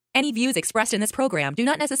Any views expressed in this program do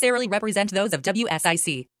not necessarily represent those of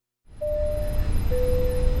WSIC.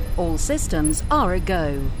 All systems are a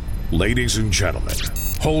go. Ladies and gentlemen,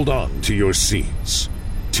 hold on to your seats.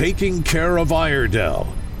 Taking Care of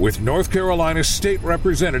Iredell with North Carolina State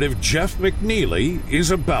Representative Jeff McNeely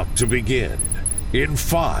is about to begin. In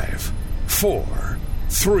 5, 4,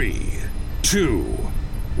 3, 2,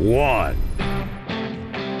 1.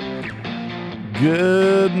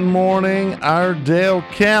 Good morning, Iredell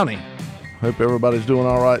County. Hope everybody's doing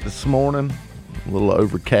all right this morning. A little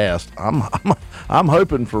overcast. I'm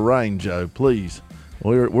hoping for rain, Joe. Please,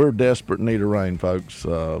 we're desperate need of rain, folks,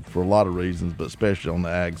 for a lot of reasons, but especially on the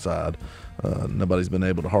ag side. Nobody's been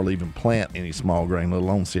able to hardly even plant any small grain, let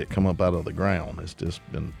alone see it come up out of the ground. It's just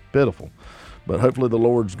been pitiful. But hopefully the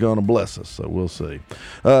Lord's going to bless us, so we'll see.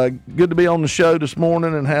 Good to be on the show this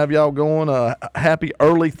morning and have y'all going. Happy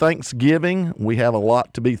early Thanksgiving. We have a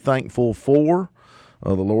lot to be thankful for.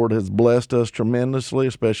 The Lord has blessed us tremendously,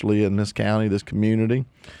 especially in this county, this community.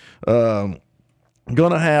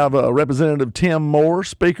 Going to have Representative Tim Moore,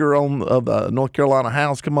 Speaker of the North Carolina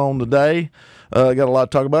House, come on today. Got a lot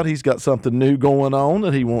to talk about. He's got something new going on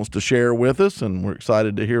that he wants to share with us, and we're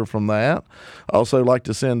excited to hear from that. I also like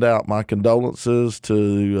to send out my condolences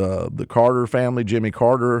to the Carter family. Jimmy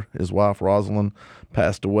Carter, his wife Rosalind,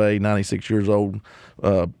 passed away, 96 years old.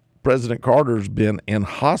 President Carter's been in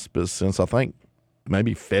hospice since, I think,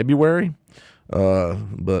 maybe February,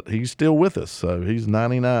 but he's still with us, so he's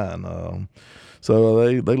 99.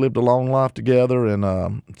 So they lived a long life together,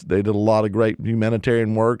 and they did a lot of great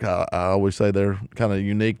humanitarian work. I always say they're kind of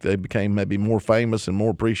unique. They became maybe more famous and more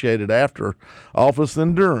appreciated after office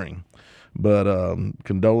than during. But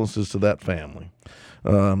condolences to that family.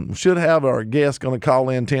 Should have our guest going to call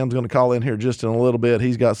in. Tim's going to call in here just in a little bit.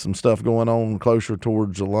 He's got some stuff going on closer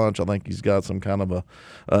towards the lunch. I think he's got some kind of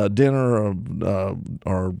a dinner or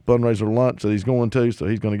fundraiser lunch that he's going to, so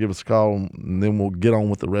he's going to give us a call, and then we'll get on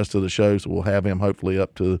with the rest of the show. So we'll have him hopefully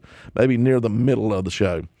up to maybe near the middle of the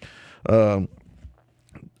show.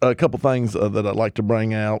 A couple things that I'd like to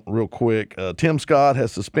bring out real quick. Tim Scott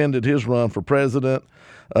has suspended his run for president.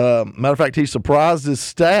 Matter of fact, he surprised his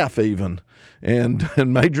staff even and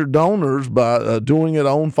major donors by doing it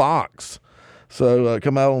on Fox. So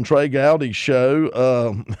come out on Trey Gowdy's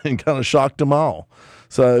show and kind of shocked them all.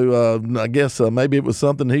 So I guess maybe it was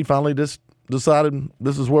something he finally just decided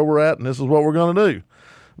this is where we're at and this is what we're going to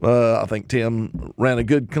do. I think Tim ran a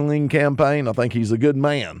good, clean campaign. I think he's a good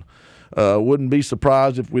man. Wouldn't be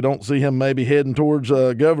surprised if we don't see him maybe heading towards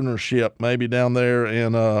governorship, maybe down there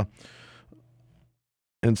in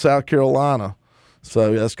South Carolina.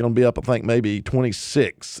 So that's going to be up, I think, maybe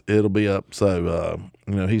 26. It'll be up. So,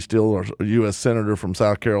 he's still a U.S. Senator from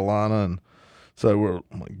South Carolina. And so we're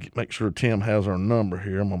going to make sure Tim has our number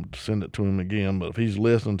here. I'm going to send it to him again. But if he's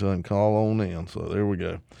listening to him, call on in. So there we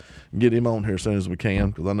go. Get him on here as soon as we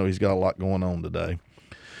can because I know he's got a lot going on today.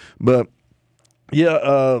 But,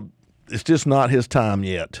 yeah, it's just not his time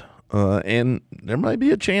yet. And there may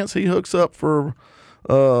be a chance he hooks up for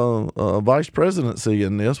vice presidency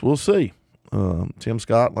in this. We'll see. Tim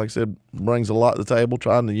Scott, like I said, brings a lot to the table,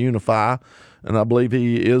 trying to unify, and I believe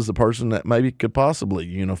he is the person that maybe could possibly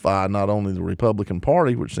unify not only the Republican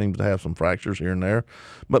Party, which seems to have some fractures here and there,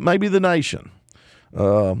 but maybe the nation.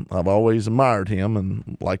 I've always admired him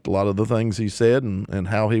and liked a lot of the things he said and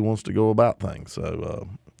how he wants to go about things. So,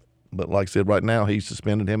 but like I said, right now he's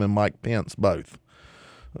suspended him and Mike Pence both.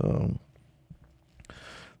 One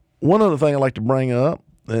other thing I'd like to bring up,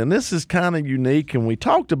 and this is kind of unique, and we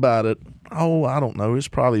talked about it, I don't know, it's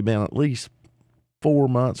probably been at least 4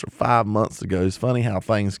 months or 5 months ago. It's funny how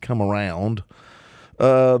things come around.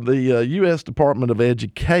 The U.S. Department of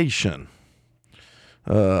Education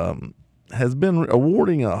has been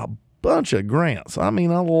awarding a bunch of grants. I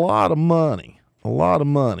mean, a lot of money.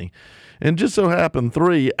 And just so happened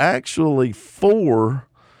three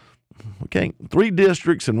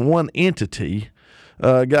districts and one entity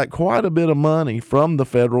got quite a bit of money from the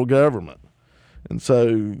federal government. And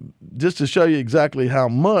so just to show you exactly how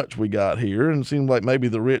much we got here, and it seems like maybe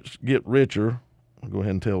the rich get richer, I'll go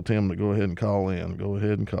ahead and tell Tim to go ahead and call in. Go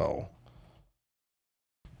ahead and call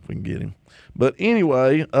if we can get him. But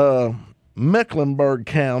anyway, Mecklenburg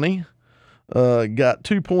County got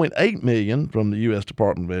 $2.8 million from the U.S.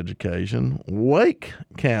 Department of Education. Wake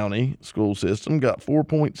County school system got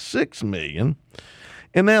 $4.6 million.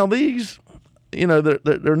 And now these,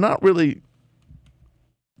 they're not really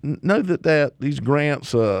know that these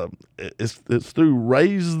grants it's through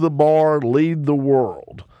Raise the Bar, Lead the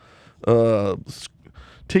World,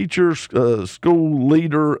 teachers school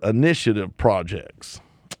leader initiative projects.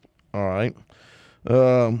 All right.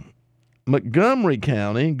 Montgomery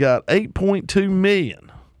County got $8.2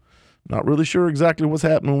 million. Not really sure exactly what's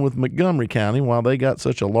happening with Montgomery County, why they got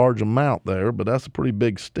such a large amount there, but that's a pretty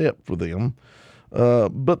big step for them.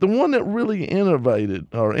 But the one that really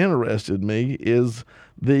interested me is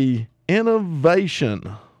the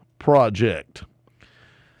Innovation Project.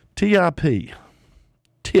 TIP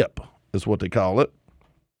is what they call it.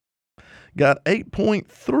 Got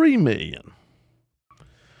 $8.3 million.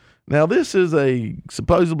 Now, this is a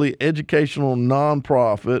supposedly educational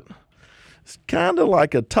nonprofit. It's kind of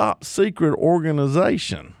like a top secret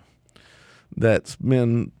organization that's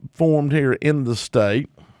been formed here in the state.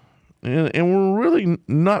 And we're really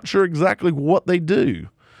not sure exactly what they do.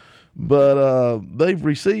 But they've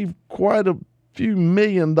received quite a few $1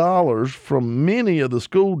 million from many of the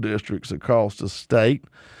school districts across the state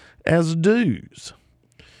as dues.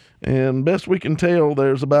 And best we can tell,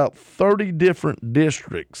 there's about 30 different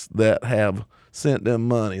districts that have sent them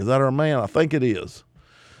money. Is that our man? I think it is.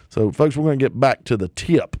 So, folks, we're going to get back to the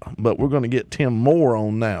tip, but we're going to get Tim Moore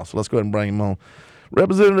on now. So let's go ahead and bring him on.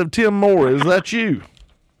 Representative Tim Moore, is that you?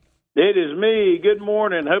 It is me. Good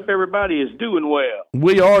morning. Hope everybody is doing well.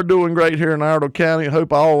 We are doing great here in Iredell County.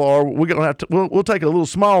 Hope all are. We're going to have to. We'll take a little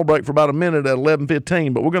small break for about a minute at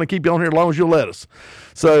 11:15, but we're going to keep you on here as long as you'll let us.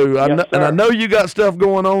 So, Yes, and I know you got stuff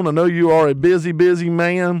going on. I know you are a busy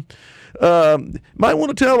man. Might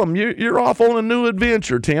want to tell them you're off on a new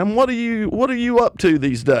adventure, Tim. What are you up to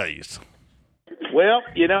these days? Well,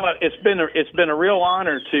 it's been a real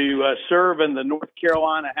honor to serve in the North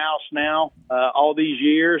Carolina House now all these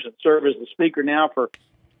years, and serve as the Speaker now for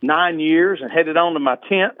 9 years, and headed on to my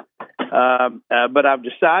 10th. But I've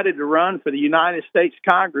decided to run for the United States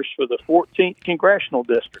Congress for the 14th Congressional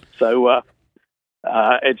District. So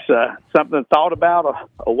it's something I thought about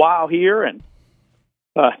a while here, and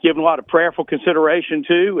given a lot of prayerful consideration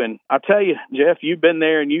to. And I tell you, Jeff, you've been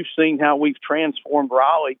there and you've seen how we've transformed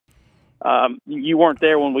Raleigh. You weren't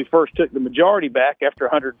there when we first took the majority back after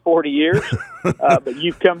 140 years, but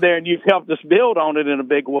you've come there and you've helped us build on it in a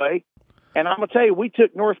big way. And I'm going to tell you, we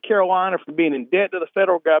took North Carolina from being in debt to the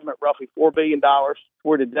federal government, roughly $4 billion,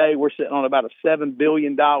 where today we're sitting on about a $7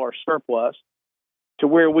 billion surplus, to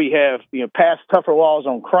where we have passed tougher laws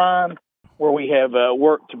on crime, where we have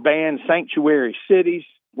worked to ban sanctuary cities,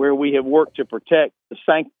 where we have worked to protect the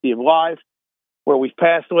sanctity of life, where we've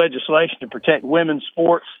passed legislation to protect women's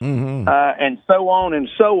sports, and so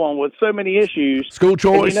on with so many issues. School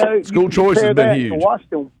choice. School choice has been huge.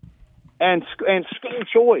 Washington, and school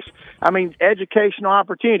choice. I mean, educational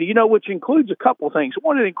opportunity, which includes a couple of things.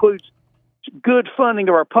 One, it includes good funding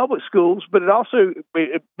of our public schools, but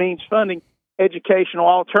it means funding educational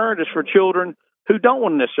alternatives for children who don't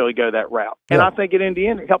want to necessarily go that route. And I think in the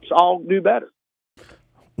end, it helps all do better.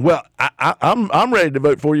 Well, I'm ready to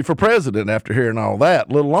vote for you for president after hearing all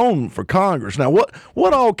that, let alone for Congress. Now,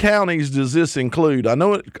 what all counties does this include? I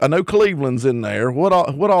know Cleveland's in there. What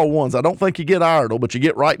all ones? I don't think you get Iredell, but you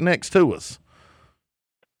get right next to us.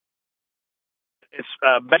 It's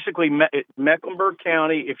basically Mecklenburg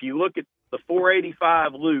County. If you look at the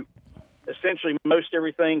 485 loop, essentially most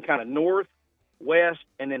everything kind of north, west,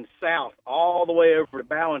 and then south, all the way over to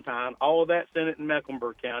Ballantyne, all of that's in it in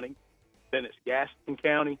Mecklenburg County. Then it's Gaston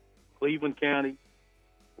County, Cleveland County,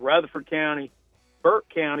 Rutherford County, Burke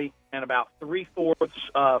County, and about 3/4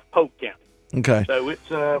 of Polk County. Okay. So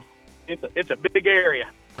it's a big area.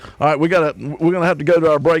 All right, we're gonna have to go to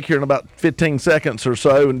our break here in about 15 seconds or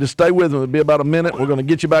so, and just stay with me. It'll be about a minute. We're gonna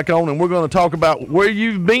get you back on, and we're gonna talk about where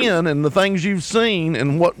you've been and the things you've seen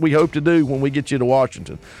and what we hope to do when we get you to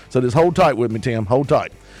Washington. So just hold tight with me, Tim. Hold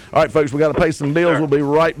tight. All right, folks, we got to pay some bills. We'll be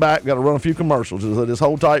right back. Got to run a few commercials. So just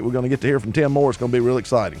hold tight. We're going to get to hear from Tim Moore. It's going to be real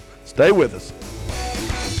exciting. Stay with us.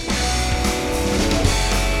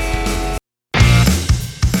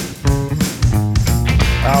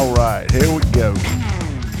 All right, here we go.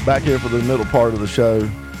 Back here for the middle part of the show.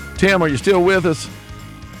 Tim, are you still with us?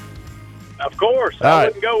 Of course. I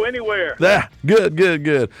wouldn't go anywhere.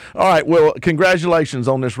 Good. All right. Well, congratulations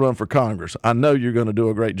on this run for Congress. I know you're going to do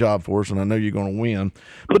a great job for us, and I know you're going to win.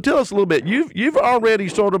 But tell us a little bit. You've already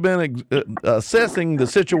sort of been assessing the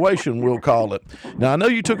situation, we'll call it. Now, I know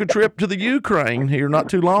you took a trip to the Ukraine here not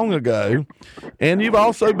too long ago, and you've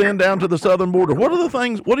also been down to the southern border. What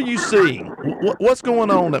are you seeing? What's going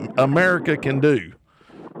on that America can do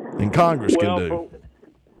and Congress can do?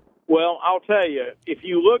 Well, I'll tell you, if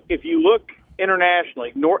you look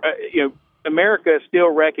internationally, America is still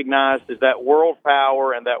recognized as that world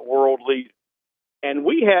power and that world leader, and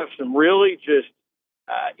we have some really just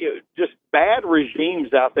bad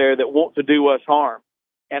regimes out there that want to do us harm.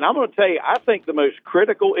 And I'm going to tell you, I think the most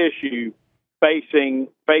critical issue facing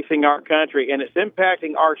our country, and it's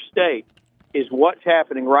impacting our state, is what's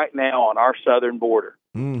happening right now on our southern border.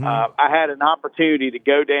 Mm-hmm. I had an opportunity to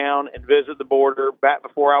go down and visit the border back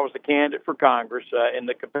before I was a candidate for Congress in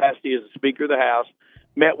the capacity as the Speaker of the House.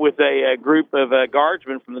 Met with a group of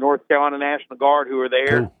guardsmen from the North Carolina National Guard who are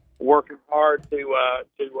there working hard to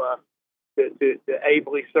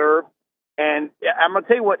ably serve. And I'm going to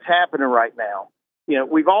tell you what's happening right now. You know,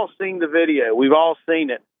 we've all seen the video. We've all seen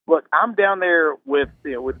it. Look, I'm down there with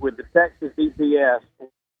the Texas DPS,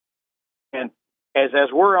 and as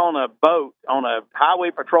we're on a boat, on a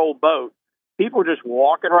highway patrol boat, people just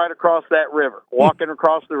walking right across that river, walking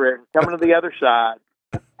across the river, coming to the other side.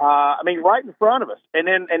 I mean, right in front of us, and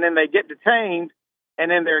then they get detained, and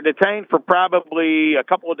then they're detained for probably a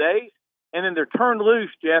couple of days, and then they're turned loose,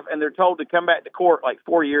 Jeff, and they're told to come back to court like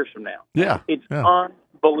 4 years from now. It's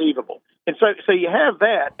unbelievable. And so you have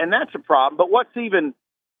that, and that's a problem. But what's even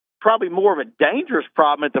probably more of a dangerous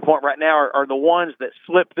problem at the point right now are the ones that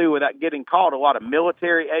slip through without getting caught. A lot of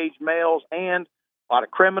military-age males and a lot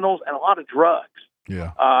of criminals and a lot of drugs.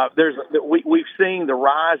 Yeah. We've seen the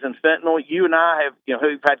rise in fentanyl. You and I have,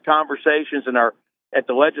 we've had conversations at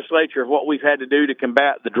the legislature of what we've had to do to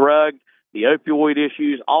combat the drug, the opioid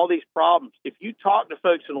issues, all these problems. If you talk to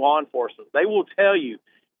folks in law enforcement, they will tell you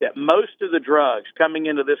that most of the drugs coming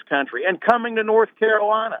into this country and coming to North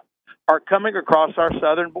Carolina are coming across our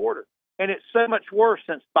southern border. And it's so much worse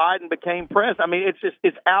since Biden became president. I mean,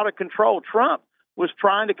 it's out of control. Trump was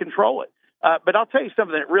trying to control it. But I'll tell you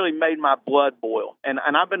something that really made my blood boil. And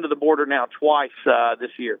I've been to the border now twice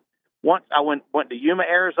this year. Once I went to Yuma,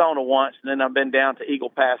 Arizona once, and then I've been down to Eagle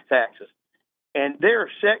Pass, Texas. And there are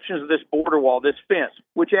sections of this border wall, this fence,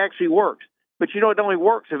 which actually works. But it only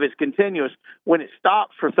works if it's continuous. When it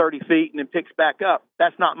stops for 30 feet and then picks back up,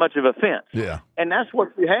 that's not much of a fence. Yeah. And that's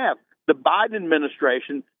what you have. The Biden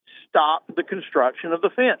administration stopped the construction of the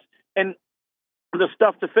fence. And the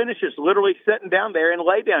stuff to finish is literally sitting down there in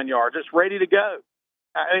lay-down yards. It's ready to go.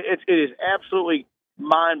 It is absolutely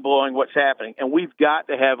mind-blowing what's happening. And we've got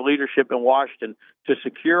to have leadership in Washington to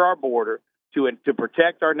secure our border, to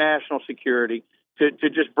protect our national security, to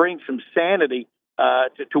just bring some sanity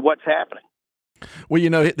to what's happening.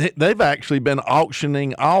 Well, they've actually been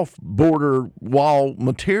auctioning off border wall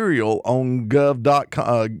material on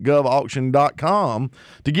govauction.com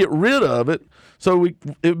to get rid of it, so it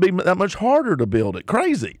would be that much harder to build it.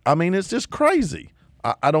 Crazy. I mean, it's just crazy.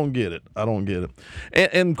 I don't get it.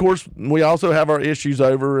 And of course, we also have our issues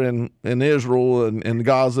over in Israel and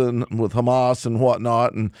Gaza and with Hamas and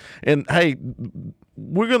whatnot. And hey,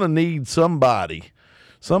 we're going to need somebody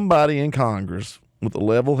in Congress with a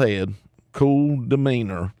level head, cool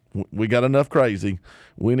demeanor. We got enough crazy.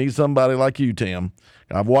 We need somebody like you, Tim.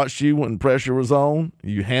 I've watched you when pressure was on.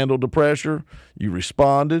 You handled the pressure. You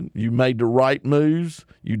responded. You made the right moves.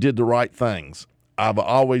 You did the right things. I've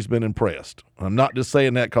always been impressed. I'm not just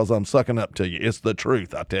saying that because I'm sucking up to you. It's the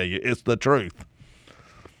truth, I tell you. It's the truth.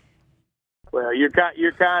 Well, you're kind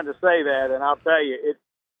to say that, and I'll tell you,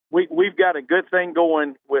 we've got a good thing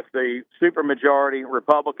going with the supermajority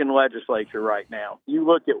Republican legislature right now. You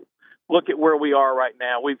look at where we are right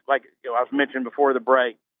now. We've, like I was mentioning before the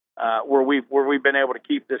break, where we've been able to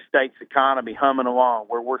keep this state's economy humming along,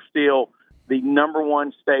 where we're still the number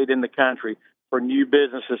one state in the country for new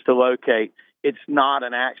businesses to locate. It's not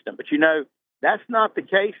an accident. But that's not the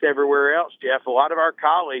case everywhere else, Jeff. A lot of our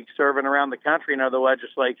colleagues serving around the country in other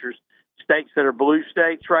legislatures, states that are blue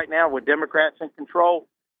states right now with Democrats in control,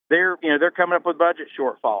 they're coming up with budget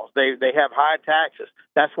shortfalls. They have high taxes.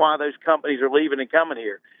 That's why those companies are leaving and coming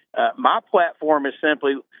here. My platform is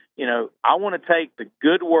simply, I want to take the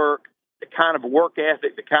good work, the kind of work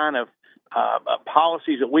ethic, the kind of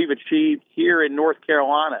policies that we've achieved here in North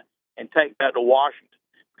Carolina and take that to Washington.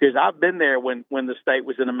 Because I've been there when the state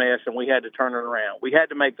was in a mess and we had to turn it around. We had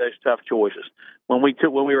to make those tough choices when we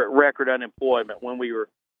were at record unemployment, when we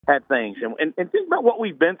had things. And think about what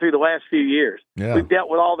we've been through the last few years. Yeah. We've dealt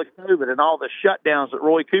with all the COVID and all the shutdowns that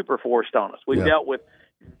Roy Cooper forced on us. We've dealt with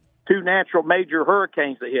 2 natural major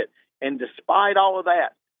hurricanes that hit. And despite all of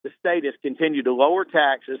that, the state has continued to lower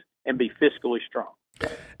taxes and be fiscally strong.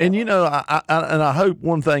 And I hope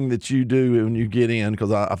one thing that you do when you get in,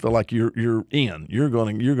 because I feel like you're in, you're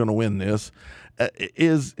going to win this,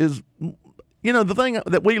 is the thing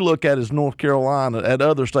that we look at as North Carolina, at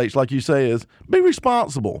other states, like you say, is be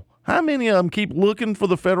responsible. How many of them keep looking for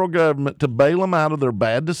the federal government to bail them out of their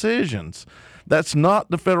bad decisions? That's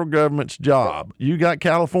not the federal government's job. You got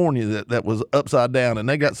California that was upside down, and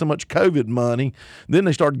they got so much COVID money, then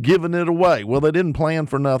they started giving it away. Well, they didn't plan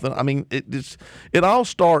for nothing. I mean, it all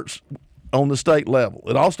starts on the state level.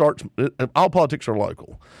 All politics are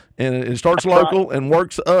local. and it starts local and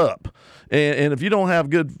works up. And if you don't have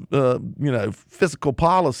good, fiscal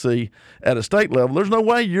policy at a state level, there's no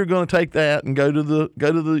way you're going to take that and go to the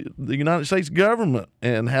United States government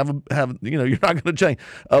and have you're not going to change.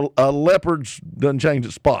 A leopard doesn't change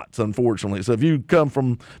its spots, unfortunately. So if you come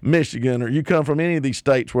from Michigan or you come from any of these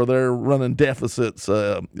states where they're running deficits,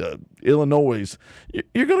 Illinois,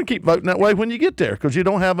 you're going to keep voting that way when you get there because you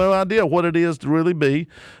don't have no idea what it is to really be,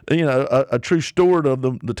 a true steward of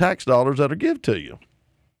the tax dollars that are given to you.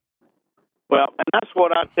 Well, and that's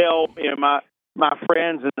what I tell my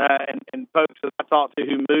friends and folks that I talk to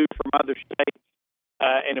who move from other states.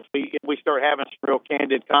 And if we start having some real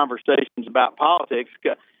candid conversations about politics,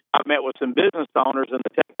 I've met with some business owners in the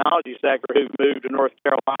technology sector who've moved to North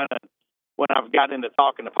Carolina. When I've gotten into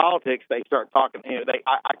talking to politics, they start talking.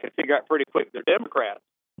 I can figure out pretty quick they're Democrats,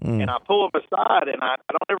 and I pull them aside, and I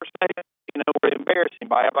don't ever say we're embarrassing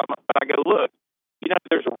by it, but I go, look,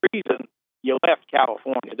 there's a reason you left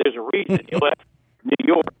California. There's a reason you left New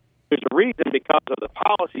York. There's a reason because of the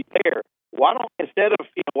policy there. Why don't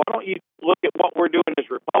you look at what we're doing as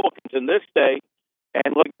Republicans in this state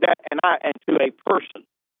and look at that and to a person,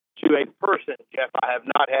 Jeff, I have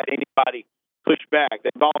not had anybody push back.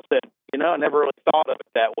 They've all said, I never really thought of it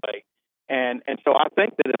that way. And so I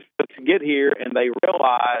think that if folks get here and they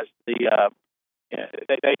realize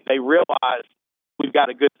they realize we've got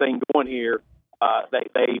a good thing going here,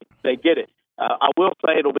 they get it. I will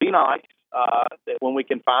say it'll be nice that when we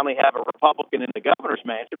can finally have a Republican in the governor's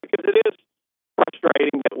mansion, because it is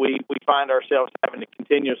frustrating that we find ourselves having to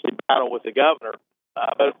continuously battle with the governor.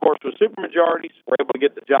 But of course, with supermajorities, we're able to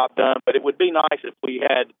get the job done. But it would be nice if we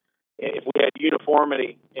had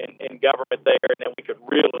uniformity in government there, and then we could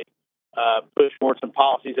really push for some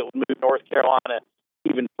policies that would move North Carolina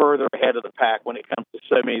even further ahead of the pack when it comes to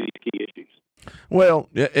so many of these key issues. Well,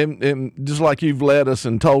 and just like you've led us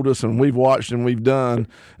and told us and we've watched and we've done,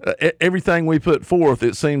 everything we put forth,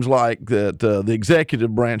 it seems like that the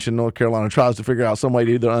executive branch in North Carolina tries to figure out some way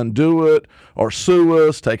to either undo it or sue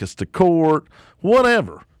us, take us to court,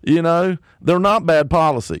 whatever. They're not bad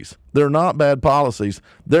policies. They're not bad policies.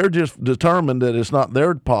 They're just determined that it's not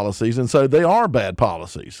their policies, and so they are bad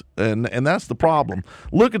policies. And that's the problem.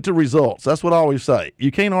 Look at the results. That's what I always say.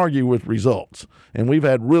 You can't argue with results, and we've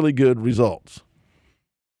had really good results.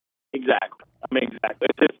 Exactly. Exactly.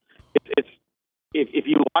 It's if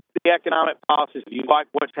you like the economic policies, if you like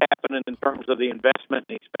what's happening in terms of the investment and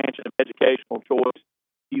the expansion of educational choice,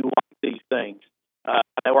 you like these things. I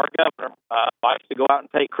know our governor likes to go out and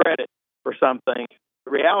take credit for some things.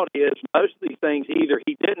 The reality is most of these things either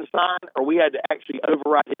he didn't sign or we had to actually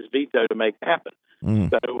override his veto to make happen.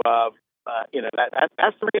 So,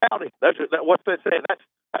 that's the reality. That's what they say.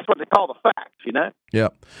 That's what they call the facts, Yeah.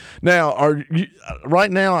 Now,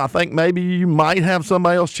 right now, I think maybe you might have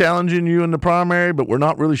somebody else challenging you in the primary, but we're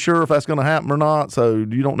not really sure if that's going to happen or not. So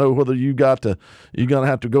you don't know whether you're going to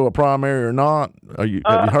have to go a primary or not. Have you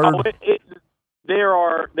heard? There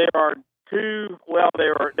are two. Well,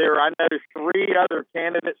 there are. I know 3 other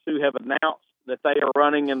candidates who have announced that they are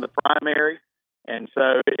running in the primary, and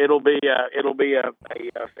so it'll be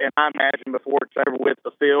and I imagine before it's over with, the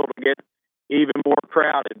field will get even more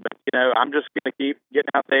crowded. But I'm just going to keep getting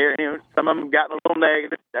out there. Some of them have gotten a little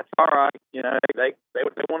negative. That's all right. They say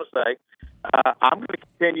what they want to say. I'm going to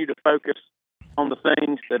continue to focus on the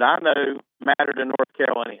things that I know matter to North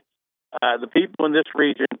Carolinians. The people in this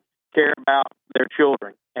region care about their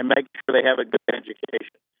children and making sure they have a good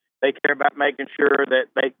education. They care about making sure that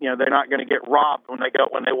they're not going to get robbed when they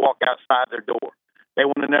walk outside their door. They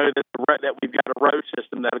want to know that we've got a road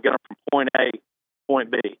system that is going from point A to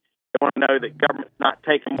point B. They want to know that government's not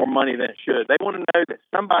taking more money than it should. They want to know that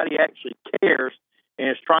somebody actually cares and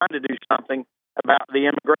is trying to do something about the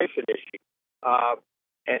immigration issue.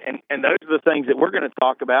 And those are the things that we're going to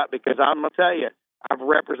talk about, because I'm going to tell you, I've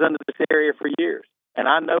represented this area for years. And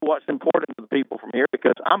I know what's important to the people from here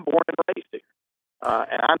because I'm born and raised here,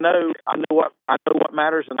 and I know what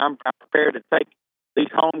matters, and I'm prepared to take these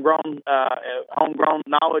homegrown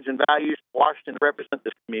knowledge and values to Washington to represent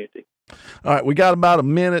this community. All right, we got about a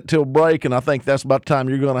minute till break, and I think that's about the time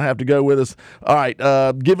you're going to have to go with us. All right,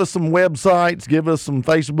 give us some websites, give us some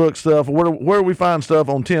Facebook stuff. Where do we find stuff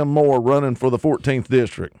on Tim Moore running for the 14th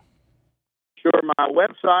district? Sure, my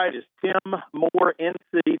website is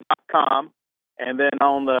timmorenc.com. And then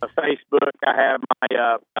on the Facebook, I have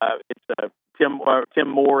my it's Tim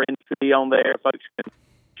Moore NC on there. Folks can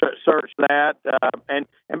search that. And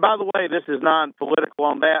by the way, this is non-political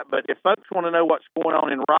on that, but if folks want to know what's going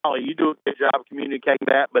on in Raleigh, you do a good job communicating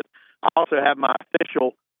that. But I also have my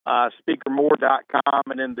official speakermore.com,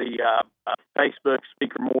 and then the Facebook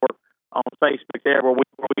Speaker Moore on Facebook there, where we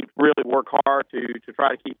really work hard to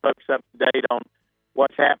try to keep folks up to date on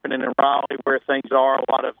what's happening in Raleigh, where things are. A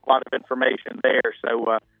lot of information there.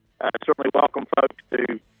 So certainly welcome folks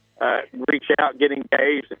to reach out, get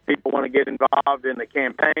engaged. If people want to get involved in the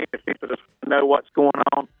campaign, if people just know what's going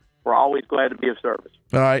on, we're always glad to be of service.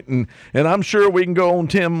 All right, and I'm sure we can go on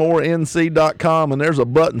TimMooreNC.com, and there's a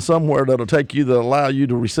button somewhere that'll take you to allow you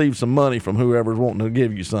to receive some money from whoever's wanting to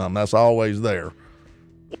give you some. That's always there.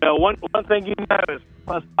 You know, one thing you know is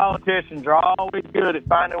us politicians are always good at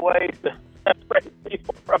finding ways to separate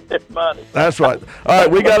people from their money. That's right. All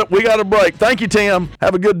right, we got a break. Thank you, Tim.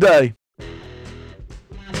 Have a good day.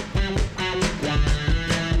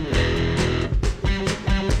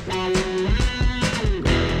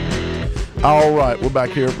 All right, we're back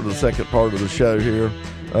here for the second part of the show here.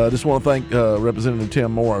 Just want to thank Representative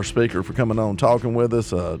Tim Moore, our speaker, for coming on talking with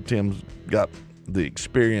us. Tim's got the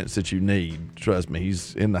experience that you need. Trust me,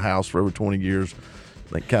 he's in the House for over 20 years.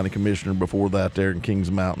 I think county commissioner before that there in Kings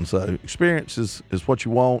Mountain. So experience is what you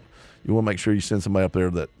want. You want to make sure you send somebody up there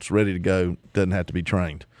that's ready to go, doesn't have to be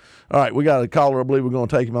trained. All right, we got a caller. I believe we're going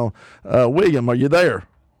to take him on. William, are you there?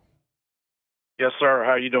 Yes, sir.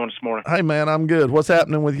 How are you doing this morning? Hey, man, I'm good. What's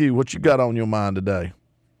happening with you? What you got on your mind today?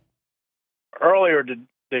 Earlier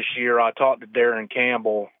this year, I talked to Darren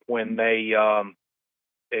Campbell when they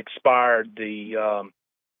expired the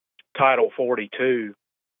Title 42.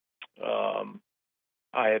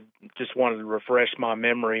 I had just wanted to refresh my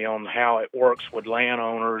memory on how it works with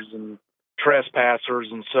landowners and trespassers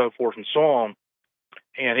and so forth and so on.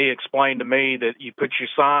 And he explained to me that you put your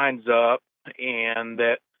signs up, and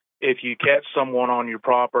that if you catch someone on your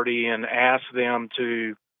property and ask them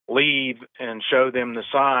to leave and show them the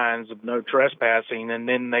signs of no trespassing, and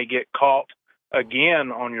then they get caught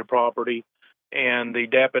again on your property, and the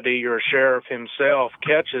deputy or sheriff himself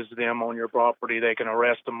catches them on your property, they can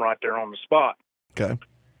arrest them right there on the spot. Okay.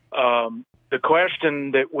 The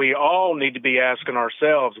question that we all need to be asking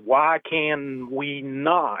ourselves, why can we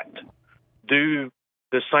not do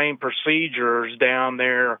the same procedures down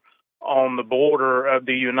there on the border of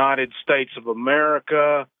the United States of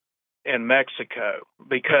America and Mexico?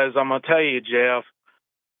 Because I'm going to tell you, Jeff,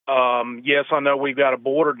 yes, I know we've got a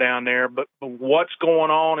border down there, but what's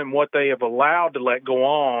going on and what they have allowed to let go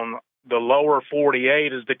on, the lower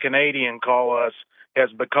 48, as the Canadian call us,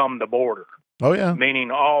 has become the border. Oh, yeah.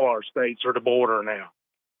 Meaning all our states are the border now.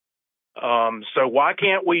 So why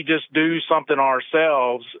can't we just do something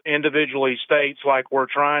ourselves, individually, states, like we're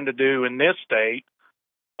trying to do in this state?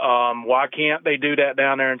 Why can't they do that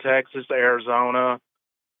down there in Texas, Arizona,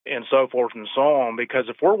 and so forth and so on? Because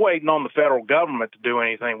if we're waiting on the federal government to do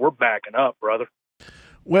anything, we're backing up, brother.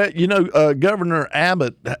 Well, you know, Governor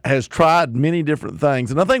Abbott has tried many different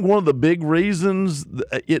things. And I think one of the big reasons,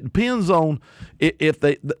 it depends on if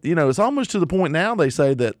they, you know, it's almost to the point now they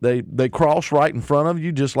say that they cross right in front of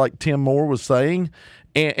you, just like Tim Moore was saying,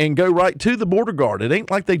 and go right to the border guard. It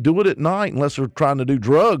ain't like they do it at night unless they're trying to do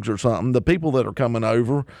drugs or something, the people that are coming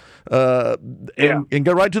over, and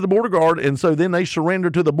go right to the border guard. And so then they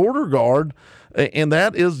surrender to the border guard, and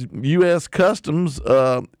that is U.S. Customs,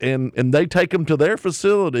 and they take them to their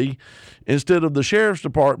facility instead of the sheriff's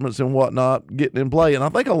departments and whatnot getting in play. And I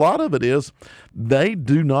think a lot of it is they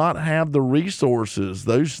do not have the resources,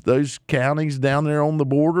 those counties down there on the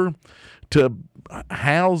border, to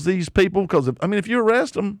house these people. Because, if you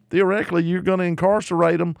arrest them, theoretically, you're going to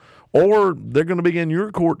incarcerate them, or they're going to be in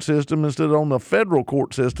your court system instead of on the federal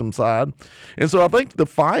court system side. And so I think the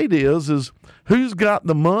fight is who's got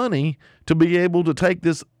the money to be able to take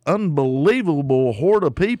this unbelievable horde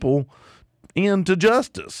of people into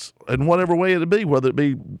justice in whatever way it be, whether it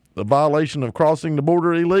be a violation of crossing the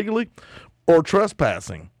border illegally or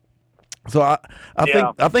trespassing. So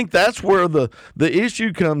I think that's where the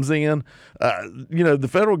issue comes in. The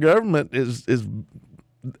federal government is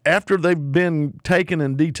after they've been taken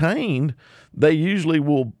and detained, they usually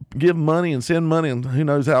will give money and send money, and who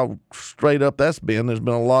knows how straight up that's been. There's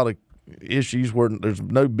been a lot of issues where there's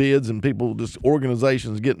no bids and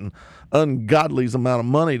organizations getting ungodly amount of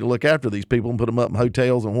money to look after these people and put them up in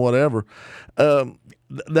hotels and whatever.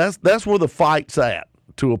 That's where the fight's at.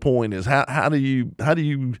 To a point is how do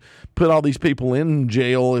you put all these people in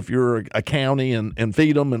jail if you're a county and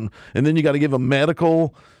feed them and then you got to give them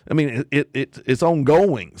medical. It's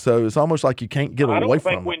ongoing, so it's almost like you can't get away from it. I don't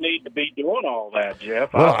think we need to be doing all that,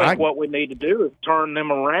 Jeff. Well, I think what we need to do is turn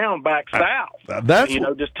them around back south.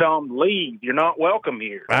 Just tell them to leave. You're not welcome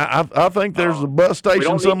here. I think there's a bus station. We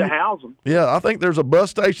don't need to house them. Yeah, I think there's a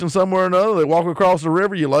bus station somewhere or another. They walk across the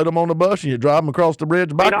river, you load them on the bus, and you drive them across the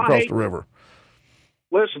bridge back across the river.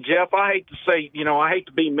 Listen, Jeff, I hate to say, I hate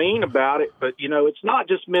to be mean about it, but, it's not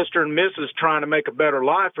just Mr. and Mrs. trying to make a better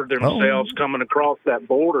life for themselves coming across that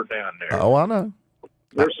border down there. Oh, I know.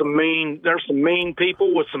 There's some mean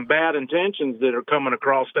people with some bad intentions that are coming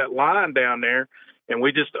across that line down there. And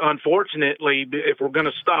we just, unfortunately, if we're going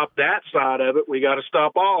to stop that side of it, we got to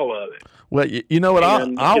stop all of it. Well, you know what? I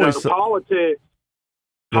always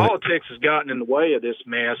Politics has gotten in the way of this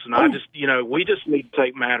mess, and I just, we just need to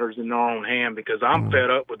take matters in our own hand because I'm fed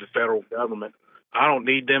up with the federal government. I don't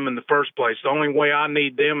need them in the first place. The only way I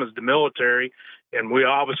need them is the military, and we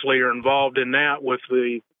obviously are involved in that with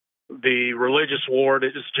the religious war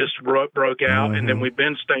that just broke out, and then we've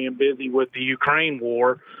been staying busy with the Ukraine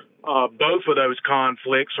war. Both of those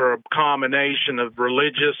conflicts are a combination of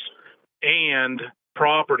religious and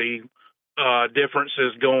property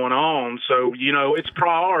differences going on. So, it's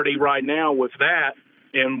priority right now with that.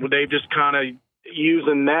 And they just kind of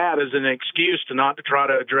using that as an excuse to try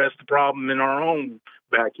to address the problem in our own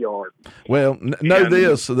backyard. Well,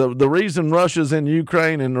 this, the reason Russia's in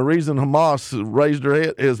Ukraine and the reason Hamas raised their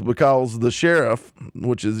head is because the sheriff,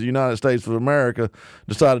 which is the United States of America,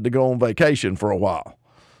 decided to go on vacation for a while.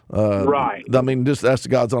 Right. I mean, that's the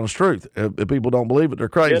God's honest truth. If people don't believe it, they're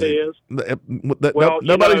crazy. It is.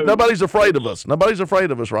 Nobody's afraid of us. Nobody's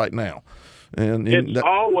afraid of us right now. And it's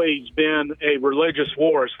always been a religious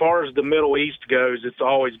war. As far as the Middle East goes, it's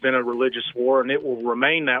always been a religious war, and it will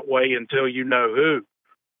remain that way until who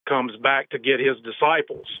comes back to get his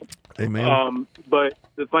disciples. Amen. But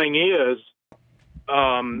the thing is,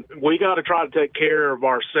 we got to try to take care of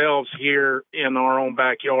ourselves here in our own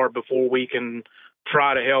backyard before we can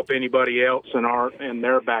try to help anybody else in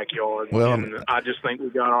their backyard. Well, and I just think we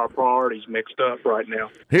got our priorities mixed up right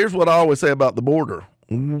now. Here's what I always say about the border.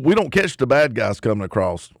 We don't catch the bad guys coming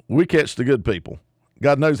across. We catch the good people.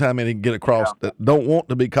 God knows how many get across that don't want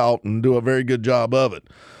to be caught and do a very good job of it.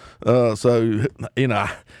 So,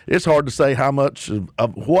 it's hard to say how much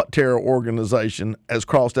of what terror organization has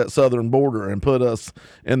crossed that southern border and put us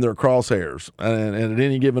in their crosshairs. And at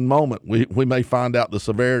any given moment, we may find out the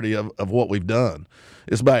severity of what we've done.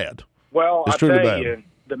 It's bad. Well, it's I tell you,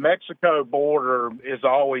 the Mexico border has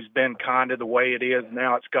always been kind of the way it is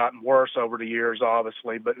now. It's gotten worse over the years,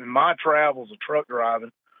 obviously. But in my travels of truck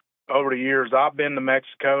driving over the years, I've been to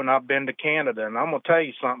Mexico and I've been to Canada. And I'm going to tell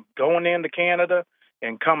you something. Going into Canada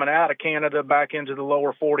and coming out of Canada back into the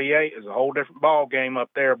lower 48 is a whole different ball game up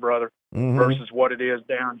there, brother, versus what it is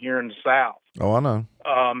down here in the South. Oh, I know.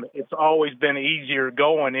 It's always been easier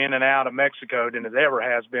going in and out of Mexico than it ever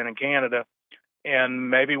has been in Canada. And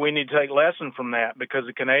maybe we need to take lesson from that because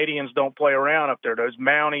the Canadians don't play around up there. Those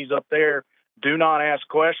Mounties up there do not ask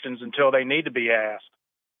questions until they need to be asked.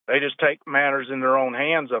 They just take matters in their own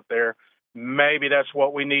hands up there. Maybe that's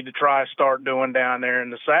what we need to try to start doing down there in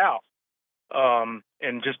the South.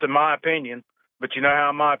 And just in my opinion, but you know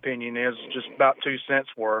how my opinion is, just about 2 cents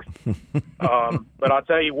worth. But I'll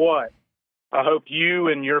tell you what, I hope you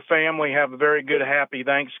and your family have a very good, happy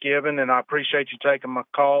Thanksgiving, and I appreciate you taking my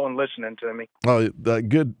call and listening to me. Oh,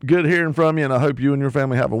 good hearing from you, and I hope you and your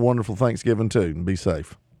family have a wonderful Thanksgiving, too, and be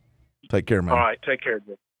safe. Take care, man. All right, take care,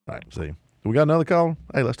 Jim. All right, see you. We got another call?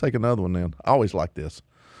 Hey, let's take another one then. I always like this.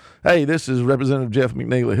 Hey, this is Representative Jeff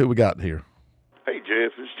McNeely. Who we got here? Hey,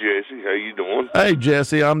 Jeff, it's Jesse. How you doing? Hey,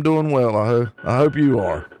 Jesse, I'm doing well. I hope you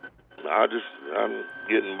are. I'm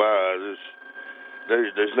getting by.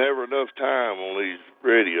 There's never enough time on these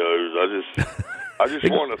radios. I just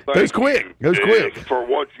want to thank Goes quick for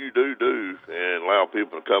what you do and allow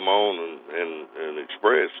people to come on and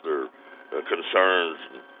express their concerns.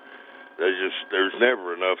 There's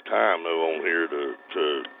never enough time though on here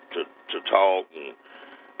to talk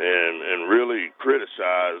and really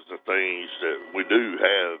criticize the things that we do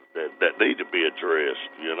have that need to be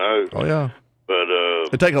addressed. Oh yeah. But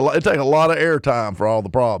it take a lot of airtime for all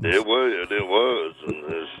the problems. It was, and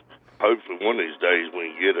hopefully one of these days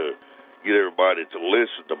we can get everybody to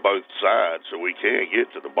listen to both sides, so we can get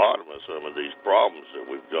to the bottom of some of these problems that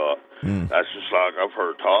we've got. That's just like I've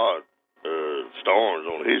heard Todd Starnes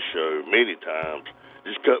on his show many times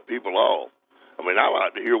just cut people off. I mean, I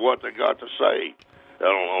like to hear what they got to say on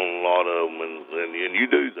a lot of them, and you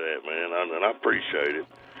do that, man, and I appreciate it.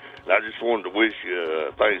 And I just wanted to wish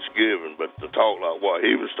you Thanksgiving, but to talk like what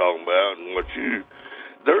he was talking about and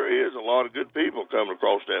there is a lot of good people coming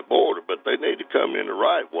across that border, but they need to come in the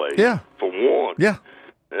right way. Yeah. For one. Yeah.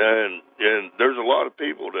 And there's a lot of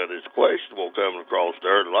people that is questionable coming across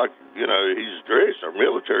there, like, he's addressed our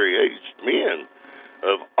military-aged men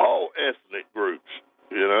of all ethnic groups,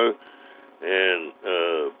 and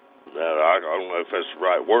I don't know if that's the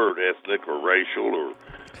right word, ethnic or racial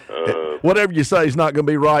or... whatever you say is not going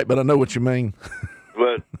to be right, but I know what you mean. But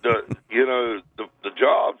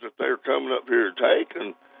coming up here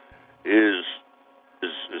taking is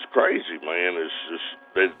crazy, man. It's just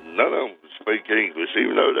none of them speak English,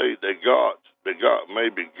 even though they got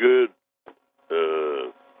maybe good.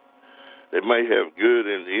 They may have good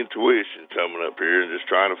intuition coming up here and just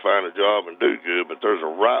trying to find a job and do good, but there's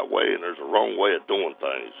a right way and there's a wrong way of doing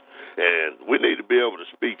things. And we need to be able to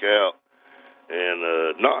speak out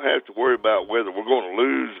and not have to worry about whether we're going to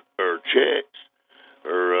lose our checks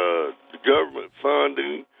or the government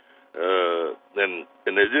funding.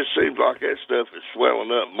 And it just seems like that stuff is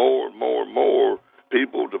swelling up more and more and more.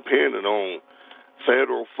 People depending on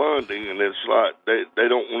federal funding, and it's like they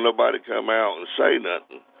don't want nobody to come out and say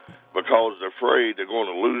nothing, because they're afraid they're going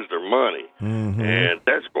to lose their money. Mm-hmm. And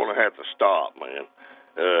that's going to have to stop, man.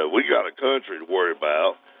 We got a country to worry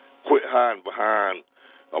about. Quit hiding behind,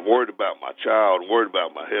 I'm worried about my child, I'm worried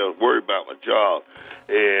about my health, worried about my job,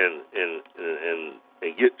 and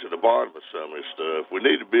get to the bottom of some of this stuff. We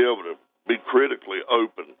need to be able to be critically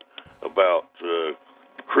open about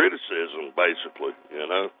criticism, basically, you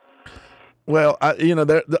know? Well,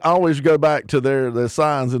 I always go back to the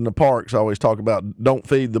signs in the parks. Always talk about don't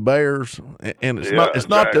feed the bears, and it's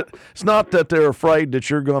not that they're afraid that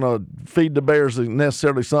you're going to feed the bears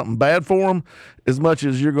necessarily something bad for them, as much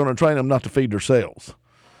as you're going to train them not to feed themselves.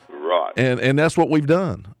 Right. And that's what we've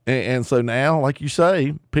done. And so now, like you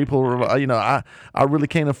say, people are, I really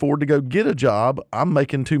can't afford to go get a job. I'm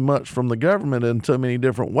making too much from the government in so many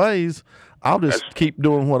different ways. I'll just keep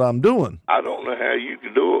doing what I'm doing. I don't know how you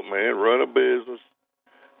can do it, man. Run a business,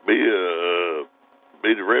 be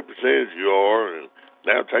the representative you are, and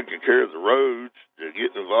now taking care of the roads,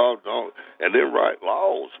 getting involved on, and then write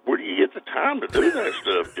laws. Where do you get the time to do that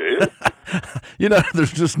stuff, Jed?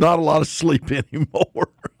 There's just not a lot of sleep anymore.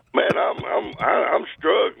 Man, I'm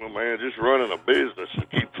struggling, man, just running a business to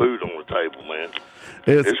keep food on the table, man.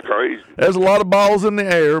 It's crazy. There's a lot of balls in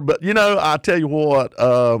the air, but I tell you what,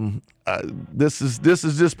 this is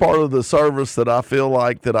just part of the service that I feel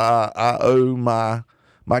like that I owe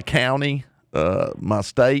my county, my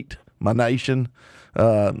state, my nation.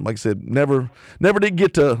 Like I said, never did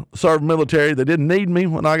get to serve military. They didn't need me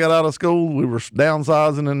when I got out of school. We were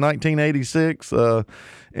downsizing in 1986,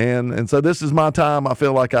 and so this is my time. I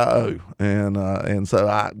feel like I owe, and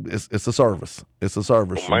so it's a service. It's a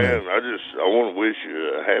service. Well, man, I want to wish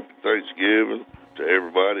you a happy Thanksgiving to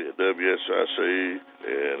everybody at WSIC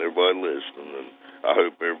and everybody listening, and I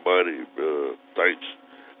hope everybody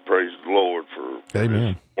praise the Lord for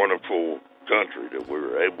this wonderful country that we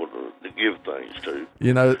were able to give things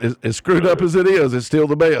to. As screwed up as it is, it's still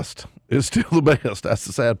the best. It's still the best. That's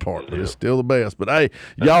the sad part. But it's still the best. But hey,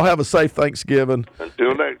 y'all have a safe Thanksgiving.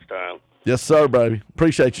 Until next time. Yes, sir, baby.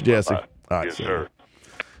 Appreciate you, Jesse. Bye. All right, yes, sir.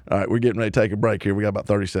 All right, we're getting ready to take a break here. We got about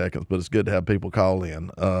 30 seconds, but it's good to have people call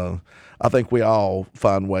in. I think we all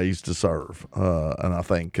find ways to serve. And I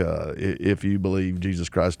think if you believe Jesus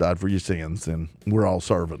Christ died for your sins, then we're all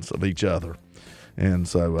servants of each other. And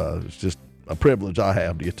so it's just a privilege I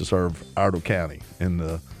have to get to serve Iredell County in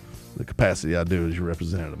the capacity I do as your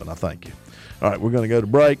representative, and I thank you. All right, we're going to go to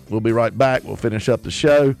break. We'll be right back. We'll finish up the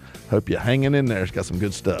show. Hope you're hanging in there. It's got some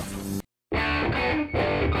good stuff.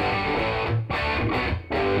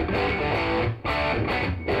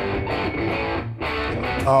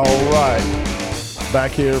 All right,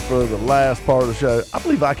 back here for the last part of the show. I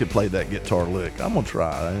believe I could play that guitar lick. I'm going to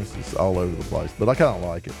try. It's just all over the place, but I kind of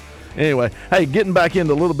like it. Anyway, hey, getting back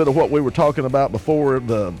into a little bit of what we were talking about before,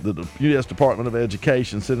 the U.S. Department of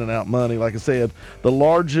Education sending out money. Like I said, the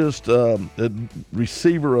largest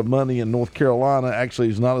receiver of money in North Carolina actually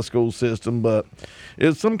is not a school system, but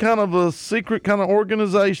it's some kind of a secret kind of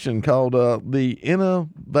organization called the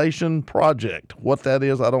Innovation Project. What that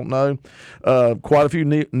is, I don't know. Quite a few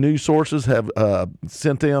news sources have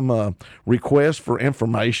sent them requests for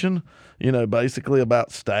information, basically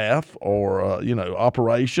about staff or,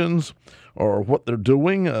 operations or what they're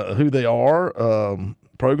doing, who they are,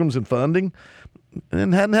 programs and funding,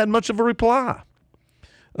 and hadn't had much of a reply.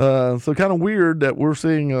 So kind of weird that we're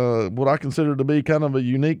seeing what I consider to be kind of a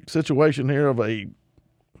unique situation here of a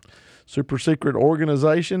super secret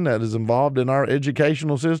organization that is involved in our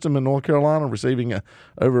educational system in North Carolina, receiving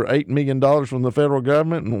over $8 million from the federal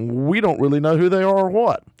government, and we don't really know who they are or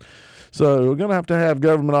what. So we're going to have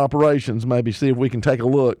government operations, maybe see if we can take a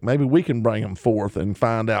look. Maybe we can bring them forth and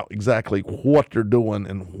find out exactly what they're doing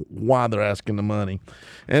and why they're asking the money.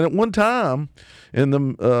 And at one time in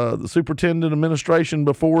the superintendent administration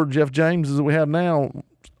before Jeff James, as we have now,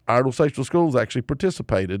 Iredell Sexual Schools actually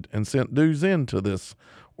participated and sent dues into this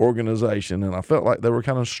organization, and I felt like they were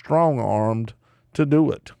kind of strong-armed to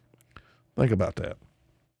do it. Think about that.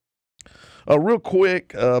 Real quick,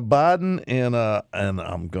 Biden and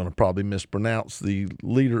I'm going to probably mispronounce the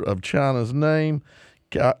leader of China's name,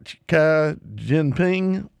 Xi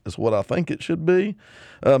Jinping is what I think it should be,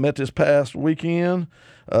 met this past weekend.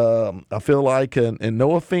 I feel like, and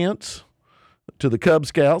no offense to the Cub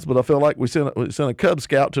Scouts, but I feel like we sent a Cub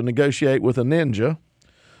Scout to negotiate with a ninja.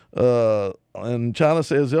 And China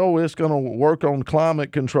says, it's going to work on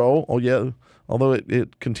climate control. Oh, yeah, although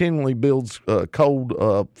it continually builds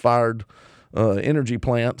coal-fired energy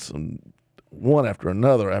plants, and one after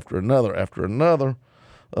another.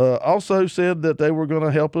 Also said that they were going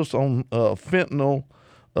to help us on fentanyl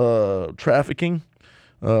trafficking.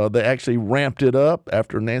 They actually ramped it up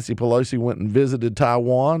after Nancy Pelosi went and visited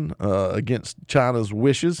Taiwan against China's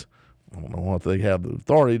wishes. I don't know what they have the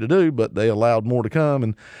authority to do, but they allowed more to come,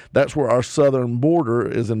 and that's where our southern border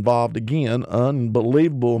is involved again.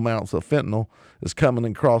 Unbelievable amounts of fentanyl is coming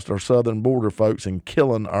across our southern border, folks, and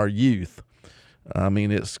killing our youth. I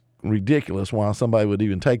mean, it's ridiculous why somebody would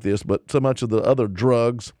even take this, but so much of the other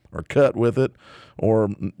drugs are cut with it, or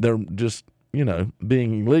they're just,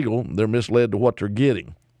 being illegal. They're misled to what they're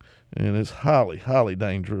getting, and it's highly, highly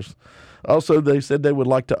dangerous. Also, they said they would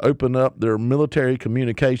like to open up their military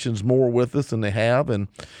communications more with us than they have, and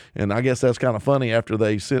I guess that's kind of funny after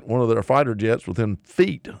they sent one of their fighter jets within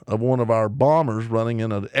feet of one of our bombers running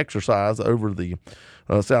in an exercise over the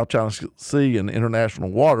South China Sea and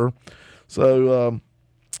international water. So,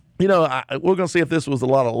 we're going to see if this was a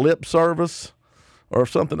lot of lip service or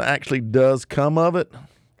if something actually does come of it.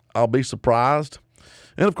 I'll be surprised.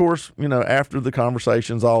 And, of course, after the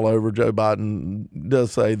conversation's all over, Joe Biden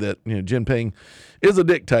does say that, Jinping is a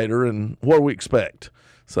dictator, and what do we expect?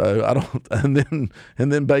 So I don't, and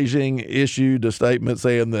then Beijing issued a statement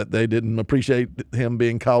saying that they didn't appreciate him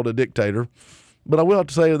being called a dictator. But I will have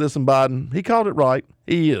to say this in Biden, he called it right.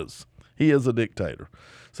 He is a dictator.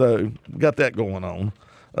 So got that going on.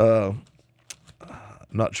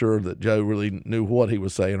 Not sure that Joe really knew what he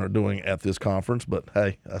was saying or doing at this conference, but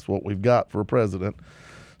hey, that's what we've got for a president.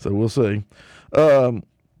 So we'll see.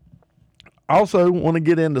 Also want to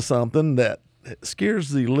get into something that scares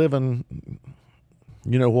the living,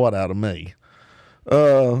 out of me.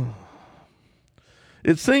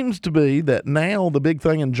 It seems to be that now the big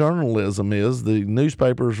thing in journalism is the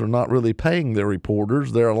newspapers are not really paying their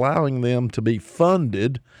reporters. They're allowing them to be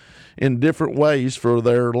funded in different ways for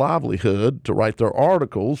their livelihood to write their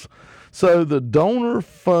articles. So the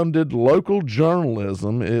donor-funded local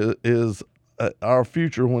journalism is our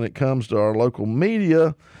future when it comes to our local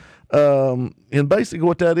media. And basically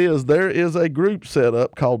what that is, there is a group set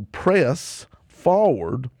up called Press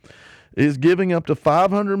Forward, is giving up to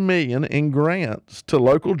 $500 million in grants to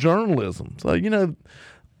local journalism. So,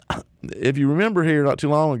 if you remember here not too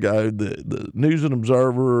long ago, the News and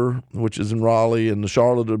Observer, which is in Raleigh, and the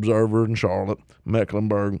Charlotte Observer in Charlotte,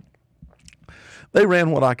 Mecklenburg, they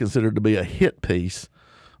ran what I consider to be a hit piece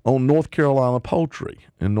on North Carolina poultry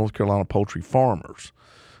and North Carolina poultry farmers.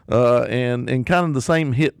 And kind of the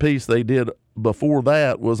same hit piece they did before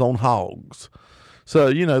that was on hogs.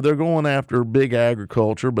 So, they're going after big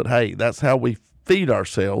agriculture, but hey, that's how we feed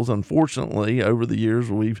ourselves. Unfortunately, over the years,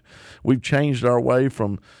 we've changed our way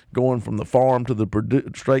from going from the farm to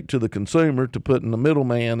straight to the consumer, to putting the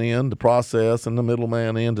middleman in to process and the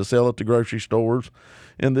middleman in to sell it to grocery stores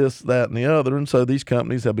and this, that, and the other. And so these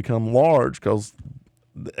companies have become large because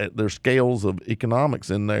there's scales of economics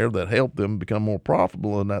in there that help them become more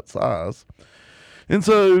profitable in that size. And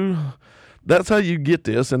so that's how you get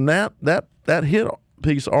this. And that hit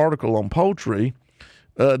piece article on poultry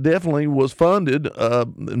definitely was funded.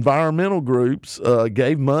 Environmental groups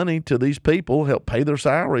gave money to these people, helped pay their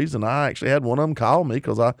salaries, and I actually had one of them call me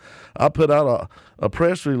because I put out a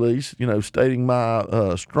press release, stating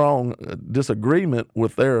my strong disagreement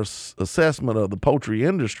with their assessment of the poultry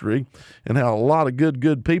industry and how a lot of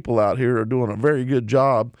good people out here are doing a very good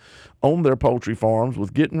job on their poultry farms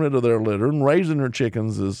with getting rid of their litter and raising their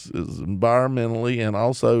chickens as environmentally and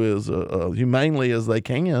also as humanely as they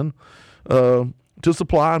can to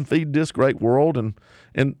supply and feed this great world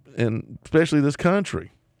and especially this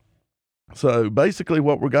country. So basically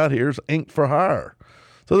what we got here is ink for hire.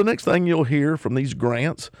 So the next thing you'll hear from these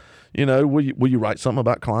grants, will you write something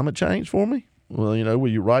about climate change for me? Well, will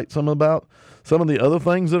you write something about some of the other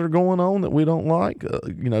things that are going on that we don't like?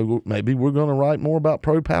 Maybe we're going to write more about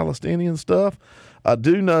pro-Palestinian stuff. I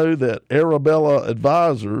do know that Arabella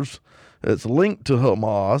Advisors, that's linked to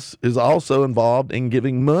Hamas, is also involved in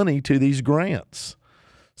giving money to these grants.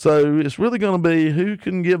 So it's really going to be who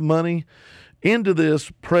can give money into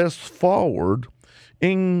this Press Forward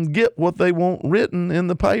and get what they want written in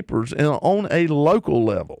the papers and on a local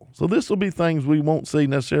level. So this will be things we won't see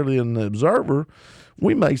necessarily in the Observer.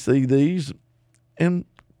 We may see these in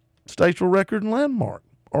Statesville Record and Landmark,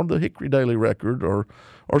 or the Hickory Daily Record, or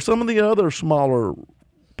some of the other smaller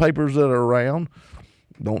papers that are around.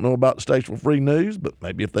 Don't know about the Statesville Free News, but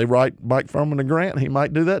maybe if they write Mike Furman a grant, he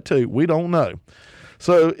might do that too. We don't know.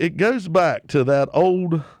 So it goes back to that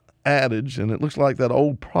old adage, and it looks like that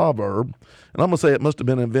old proverb, and I'm going to say it must have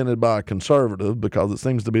been invented by a conservative because it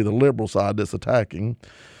seems to be the liberal side that's attacking.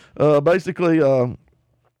 Basically,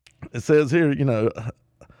 it says here,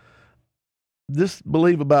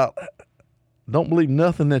 don't believe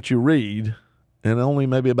nothing that you read, and only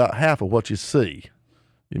maybe about half of what you see.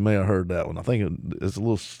 You may have heard that one. I think it's a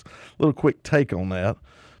little quick take on that,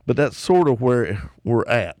 but that's sort of where we're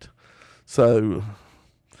at. So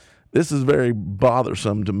this is very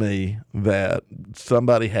bothersome to me that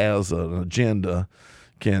somebody has an agenda,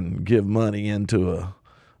 can give money into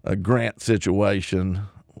a grant situation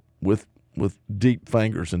with deep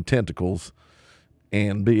fingers and tentacles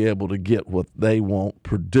and be able to get what they want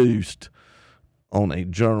produced on a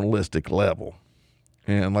journalistic level.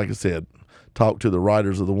 And like I said, talk to the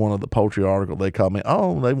writers of one of the poultry article. They called me,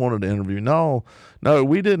 they wanted to interview. No,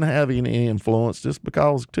 we didn't have any influence. Just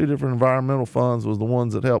because two different environmental funds was the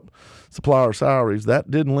ones that helped supply our salaries,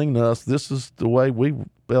 that didn't lean to us. This is the way we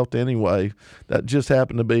felt anyway. That just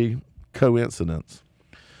happened to be coincidence.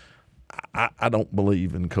 I don't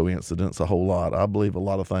believe in coincidence a whole lot. I believe a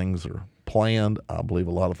lot of things are planned. I believe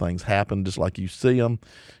a lot of things happen just like you see them,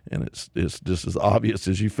 and it's just as obvious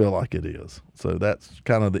as you feel like it is. So that's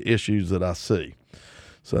kind of the issues that I see.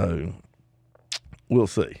 So we'll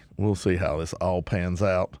see how this all pans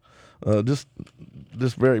out. Just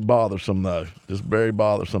very bothersome though. Just very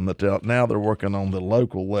bothersome that now they're working on the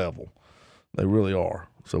local level. They really are.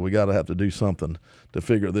 So we got to have to do something to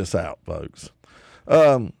figure this out, folks.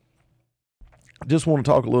 Just want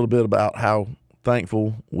to talk a little bit about how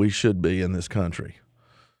thankful we should be in this country.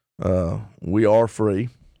 We are free.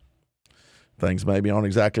 Things maybe aren't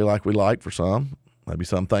exactly like we like for some. Maybe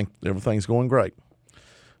some think everything's going great.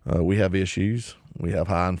 We have issues. We have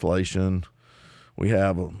high inflation. We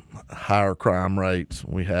have higher crime rates.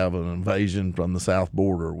 We have an invasion from the south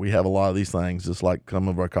border. We have a lot of these things, just like some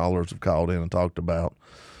of our callers have called in and talked about.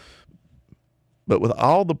 But with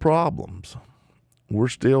all the problems, we're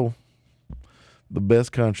still the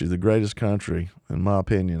best country, the greatest country, in my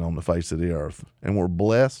opinion, on the face of the earth. And we're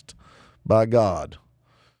blessed by God.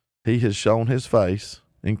 He has shown his face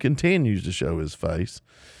and continues to show his face.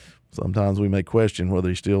 Sometimes we may question whether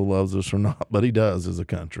he still loves us or not, but he does as a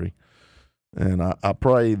country. And I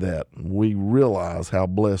pray that we realize how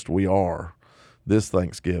blessed we are this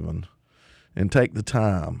Thanksgiving and take the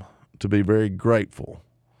time to be very grateful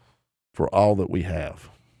for all that we have.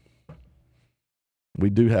 We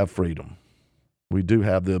do have freedom. We do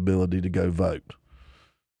have the ability to go vote.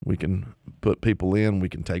 We can put people in, we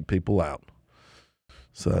can take people out.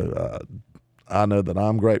 So I know that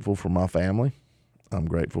I'm grateful for my family. I'm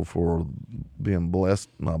grateful for being blessed.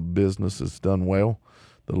 My business has done well.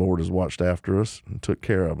 The Lord has watched after us and took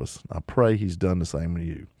care of us. I pray he's done the same with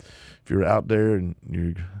you. If you're out there and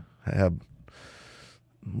you have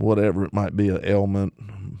whatever it might be, an ailment,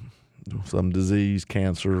 some disease,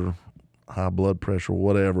 cancer, high blood pressure,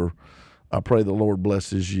 whatever, I pray the Lord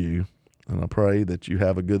blesses you, and I pray that you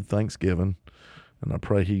have a good Thanksgiving, and I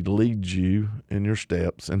pray he leads you in your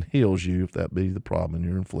steps and heals you if that be the problem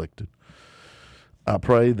you're inflicted. I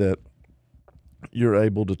pray that you're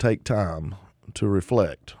able to take time to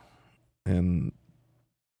reflect and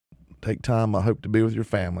take time, I hope, to be with your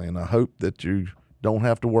family, and I hope that you don't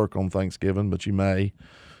have to work on Thanksgiving, but you may,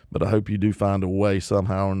 but I hope you do find a way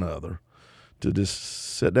somehow or another to just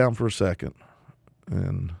sit down for a second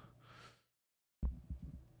and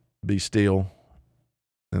be still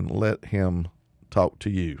and let him talk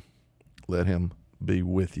to you. Let him be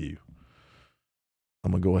with you.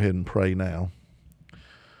 I'm going to go ahead and pray now.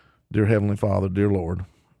 Dear Heavenly Father, dear Lord,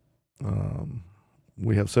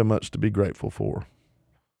 we have so much to be grateful for.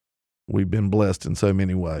 We've been blessed in so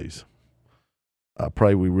many ways. I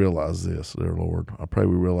pray we realize this, dear Lord. I pray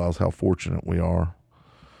we realize how fortunate we are.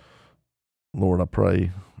 Lord, I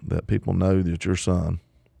pray that people know that your Son,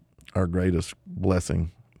 our greatest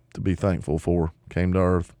blessing to be thankful for, came to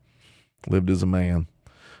earth, lived as a man,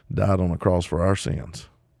 died on a cross for our sins.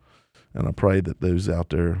 And I pray that those out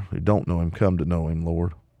there who don't know him come to know him,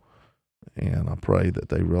 Lord. And I pray that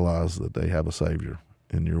they realize that they have a Savior,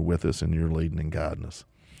 and you're with us and you're leading and guiding us.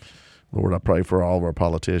 Lord, I pray for all of our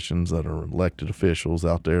politicians that are elected officials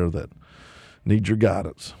out there that need your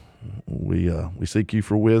guidance. We seek you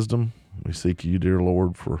for wisdom. We seek you, dear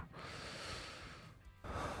Lord, for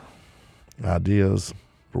ideas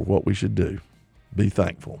for what we should do. Be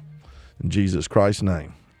thankful. In Jesus Christ's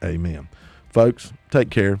name, amen. Folks, take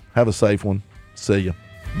care. Have a safe one. See you.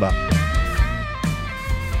 Bye.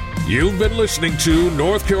 You've been listening to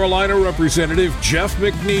North Carolina Representative Jeff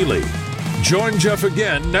McNeely. Join Jeff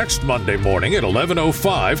again next Monday morning at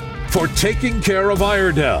 11:05 for Taking Care of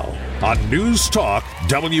Iredell on News Talk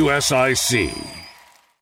WSIC.